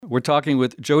We're talking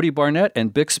with Jody Barnett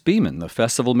and Bix Beeman, the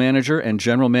festival manager and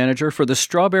general manager for the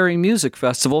Strawberry Music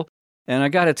Festival. And I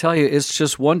got to tell you, it's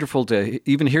just wonderful to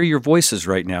even hear your voices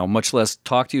right now, much less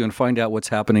talk to you and find out what's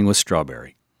happening with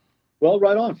Strawberry. Well,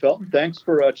 right on, Felton. Thanks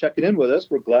for checking in with us.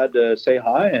 We're glad to say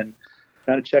hi and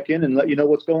kind of check in and let you know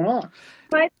what's going on.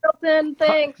 Hi, Felton.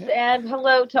 Thanks. Hi. And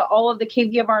hello to all of the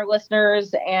KVMR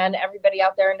listeners and everybody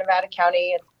out there in Nevada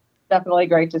County. It's definitely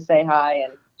great to say hi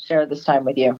and share this time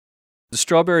with you. The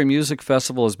Strawberry Music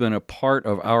Festival has been a part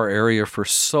of our area for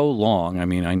so long. I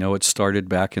mean, I know it started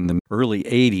back in the early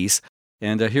 80s.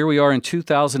 And here we are in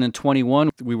 2021.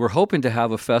 We were hoping to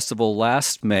have a festival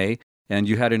last May, and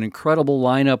you had an incredible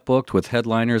lineup booked with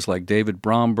headliners like David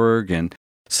Bromberg and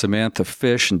Samantha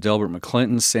Fish and Delbert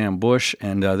McClinton, Sam Bush.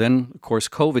 And then, of course,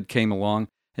 COVID came along.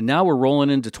 And now we're rolling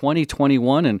into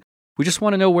 2021, and we just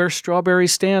want to know where Strawberry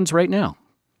stands right now.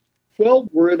 Well,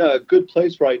 we're in a good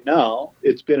place right now.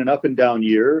 It's been an up and down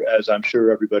year, as I'm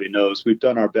sure everybody knows. We've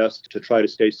done our best to try to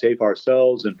stay safe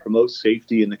ourselves and promote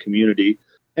safety in the community.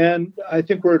 And I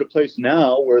think we're at a place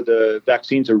now where the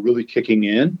vaccines are really kicking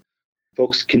in.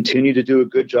 Folks continue to do a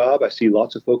good job. I see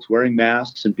lots of folks wearing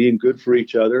masks and being good for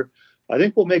each other. I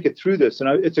think we'll make it through this.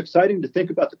 And it's exciting to think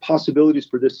about the possibilities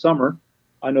for this summer.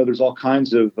 I know there's all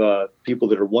kinds of people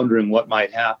that are wondering what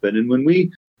might happen. And when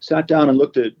we sat down and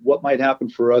looked at what might happen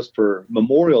for us for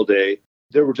Memorial Day,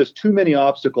 there were just too many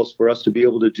obstacles for us to be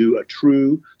able to do a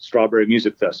true Strawberry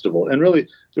Music Festival. And really,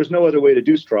 there's no other way to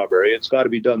do Strawberry. It's got to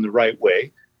be done the right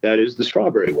way. That is the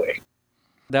Strawberry way.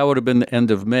 That would have been the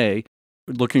end of May.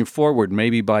 Looking forward,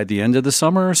 maybe by the end of the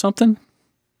summer or something?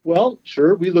 Well,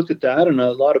 sure. We looked at that, and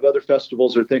a lot of other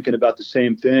festivals are thinking about the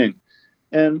same thing.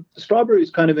 And the Strawberry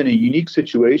is kind of in a unique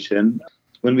situation.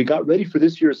 When we got ready for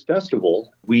this year's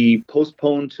festival, we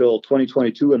postponed till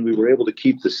 2022, and we were able to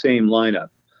keep the same lineup.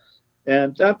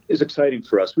 And that is exciting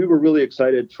for us. We were really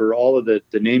excited for all of the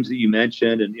names that you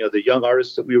mentioned and the young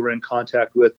artists that we were in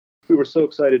contact with. We were so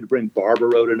excited to bring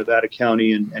Barbaro to Nevada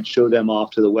County and show them off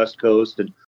to the West Coast.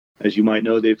 And as you might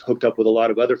know, they've hooked up with a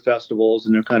lot of other festivals,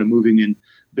 and they're kind of moving in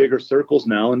bigger circles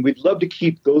now. And we'd love to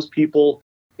keep those people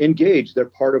engaged. They're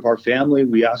part of our family.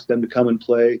 We ask them to come and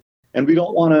play. And we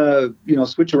don't want to,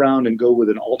 switch around and go with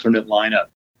an alternate lineup.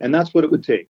 And that's what it would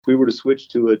take. If we were to switch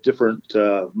to a different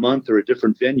month or a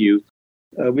different venue,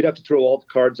 we'd have to throw all the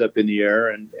cards up in the air,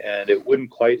 and it wouldn't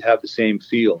quite have the same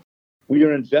feel. We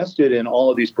are invested in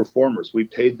all of these performers. We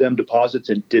paid them deposits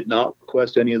and did not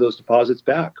request any of those deposits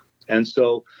back. And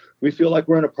so we feel like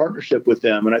we're in a partnership with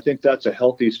them. And I think that's a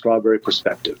healthy Strawberry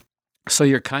perspective. So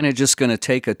you're kind of just going to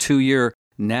take a 2-year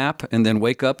nap and then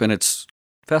wake up and it's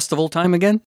festival time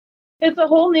again? It's a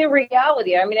whole new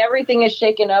reality. I mean, everything is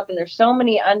shaken up, and there's so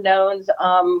many unknowns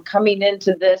coming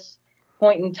into this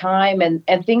point in time,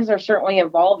 and things are certainly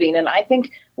evolving. And I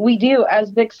think we do,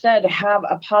 as Vic said, have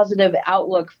a positive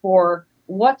outlook for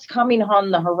what's coming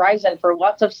on the horizon for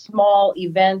lots of small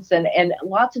events and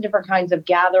lots of different kinds of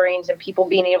gatherings and people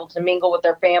being able to mingle with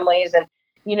their families. And,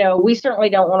 we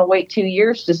certainly don't want to wait 2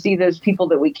 years to see those people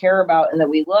that we care about and that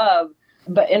we love.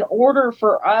 But in order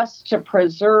for us to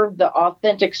preserve the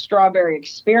authentic Strawberry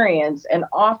experience and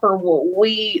offer what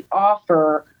we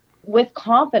offer with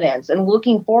confidence and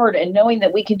looking forward and knowing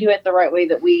that we can do it the right way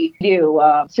that we do,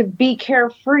 to be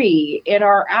carefree in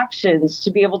our actions,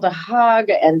 to be able to hug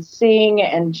and sing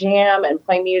and jam and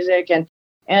play music and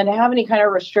have any kind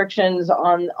of restrictions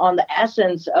on the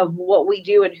essence of what we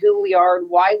do and who we are and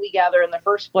why we gather in the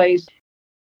first place.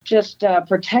 Just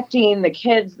protecting the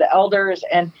kids, the elders,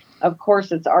 and of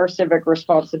course, it's our civic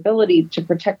responsibility to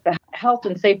protect the health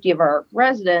and safety of our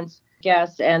residents,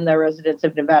 guests, and the residents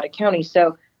of Nevada County.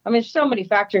 So, so many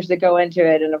factors that go into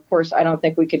it. And of course, I don't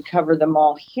think we could cover them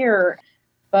all here,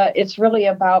 but it's really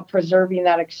about preserving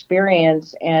that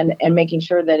experience and making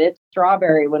sure that it's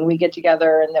Strawberry when we get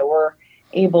together and that we're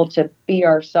able to be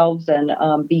ourselves and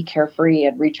be carefree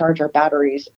and recharge our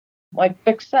batteries. Like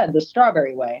Vic said, the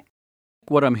Strawberry way.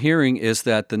 What I'm hearing is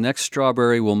that the next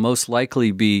Strawberry will most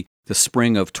likely be the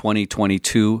spring of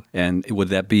 2022, and would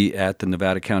that be at the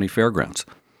Nevada County Fairgrounds?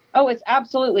 Oh, it's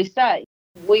absolutely set.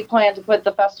 We plan to put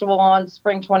the festival on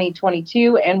spring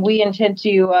 2022, and we intend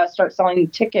to start selling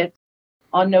tickets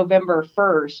on November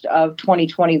 1st of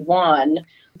 2021.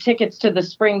 Tickets to the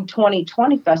spring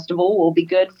 2020 festival will be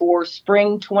good for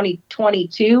spring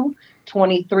 2022,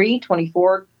 23,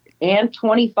 24, and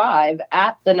 25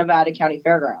 at the Nevada County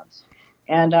Fairgrounds.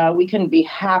 And we couldn't be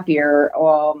happier,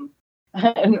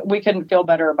 and we couldn't feel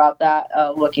better about that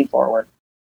looking forward.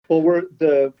 Well,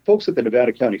 the folks at the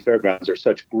Nevada County Fairgrounds are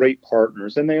such great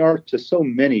partners, and they are to so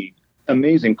many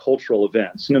amazing cultural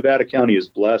events. Nevada County is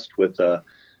blessed with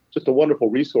just a wonderful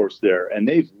resource there, and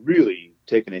they've really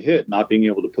taken a hit, not being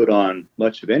able to put on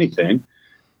much of anything.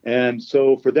 And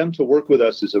so for them to work with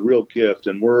us is a real gift,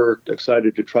 and we're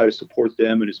excited to try to support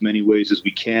them in as many ways as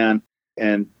we can.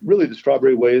 And really the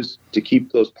Strawberry way is to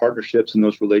keep those partnerships and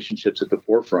those relationships at the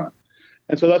forefront.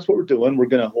 And so that's what we're doing. We're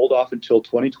going to hold off until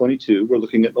 2022. We're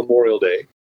looking at Memorial Day.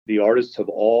 The artists have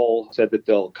all said that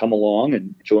they'll come along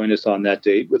and join us on that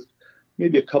date, with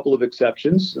maybe a couple of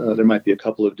exceptions. There might be a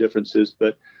couple of differences,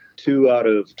 but 2 out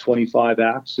of 25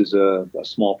 acts is a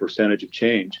small percentage of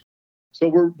change. So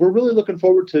we're really looking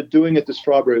forward to doing it the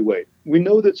Strawberry way. We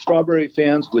know that Strawberry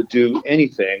fans would do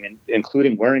anything,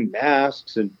 including wearing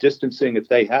masks and distancing if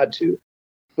they had to,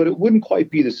 but it wouldn't quite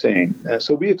be the same.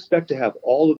 So we expect to have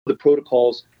all of the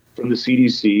protocols from the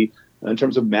CDC in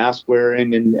terms of mask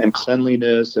wearing and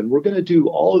cleanliness, and we're going to do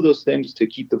all of those things to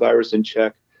keep the virus in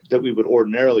check that we would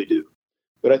ordinarily do.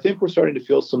 But I think we're starting to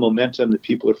feel some momentum, that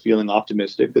people are feeling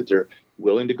optimistic, that they're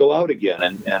willing to go out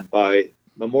again. And by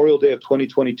Memorial Day of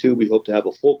 2022, we hope to have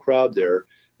a full crowd there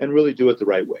and really do it the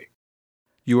right way.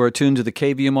 You are tuned to the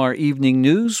KVMR Evening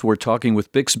News. We're talking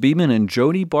with Bix Beeman and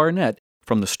Jody Barnett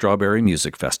from the Strawberry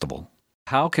Music Festival.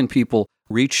 How can people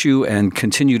reach you and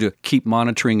continue to keep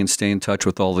monitoring and stay in touch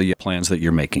with all the plans that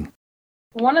you're making?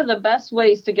 One of the best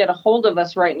ways to get a hold of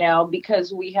us right now,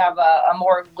 because we have a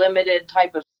more limited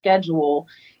type of schedule,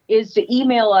 is to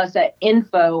email us at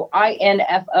info at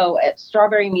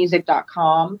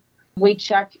strawberrymusic.com. We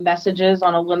check messages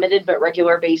on a limited but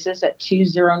regular basis at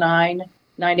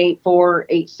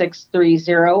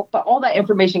 209-984-8630. But all that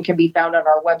information can be found on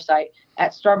our website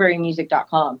at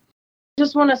strawberrymusic.com.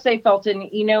 Just want to say, Felton,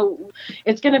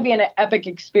 it's going to be an epic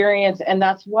experience, and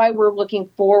that's why we're looking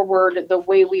forward the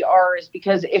way we are, is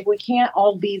because if we can't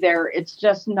all be there, it's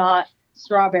just not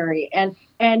Strawberry. And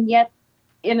yet,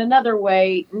 in another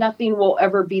way, nothing will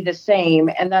ever be the same.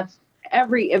 And that's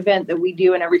every event that we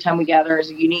do and every time we gather is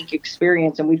a unique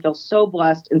experience. And we feel so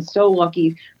blessed and so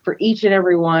lucky for each and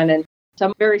every one. And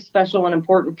some very special and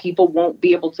important people won't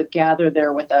be able to gather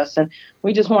there with us. And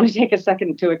we just want to take a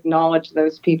second to acknowledge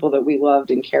those people that we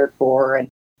loved and cared for. And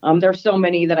there's so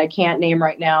many that I can't name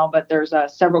right now, but there's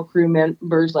several crew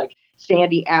members like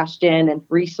Sandy Ashton and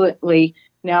recently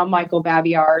now Michael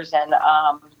Babiars, and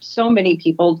so many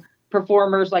people,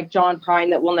 performers like John Prine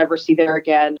that we'll never see there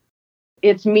again.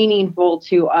 It's meaningful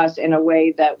to us in a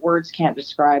way that words can't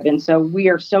describe. And so we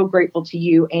are so grateful to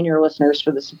you and your listeners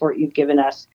for the support you've given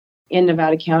us in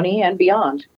Nevada County and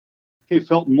beyond. Hey,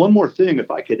 Felton, one more thing,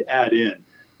 if I could add in.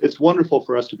 It's wonderful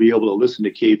for us to be able to listen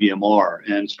to KVMR,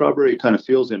 and Strawberry kind of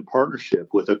feels in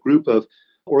partnership with a group of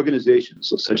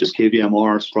organizations such as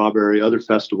KVMR, Strawberry, other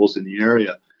festivals in the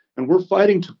area. And we're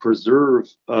fighting to preserve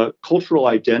cultural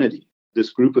identity, this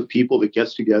group of people that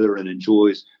gets together and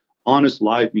enjoys honest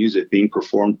live music being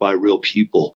performed by real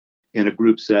people in a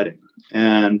group setting.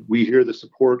 And we hear the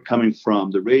support coming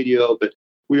from the radio, but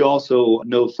we also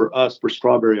know for us, for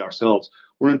Strawberry ourselves,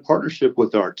 we're in partnership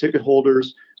with our ticket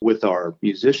holders, with our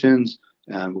musicians,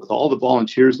 and with all the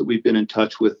volunteers that we've been in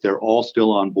touch with. They're all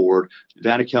still on board,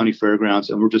 Nevada County Fairgrounds,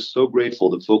 and we're just so grateful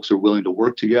that folks are willing to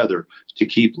work together to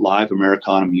keep live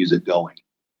Americana music going.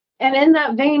 And in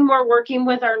that vein, we're working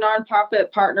with our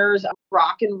nonprofit partners,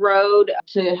 Rock and Road,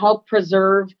 to help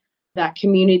preserve that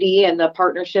community and the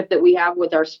partnership that we have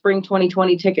with our Spring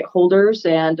 2020 ticket holders.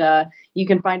 And you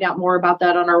can find out more about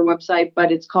that on our website,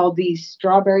 but it's called the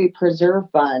Strawberry Preserve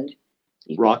Fund.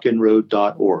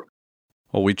 rockandroad.org.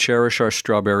 Well, we cherish our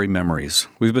Strawberry memories.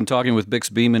 We've been talking with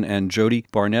Bix Beeman and Jody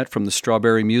Barnett from the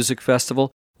Strawberry Music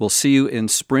Festival. We'll see you in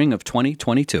spring of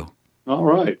 2022. All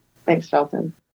right. Thanks, Felton.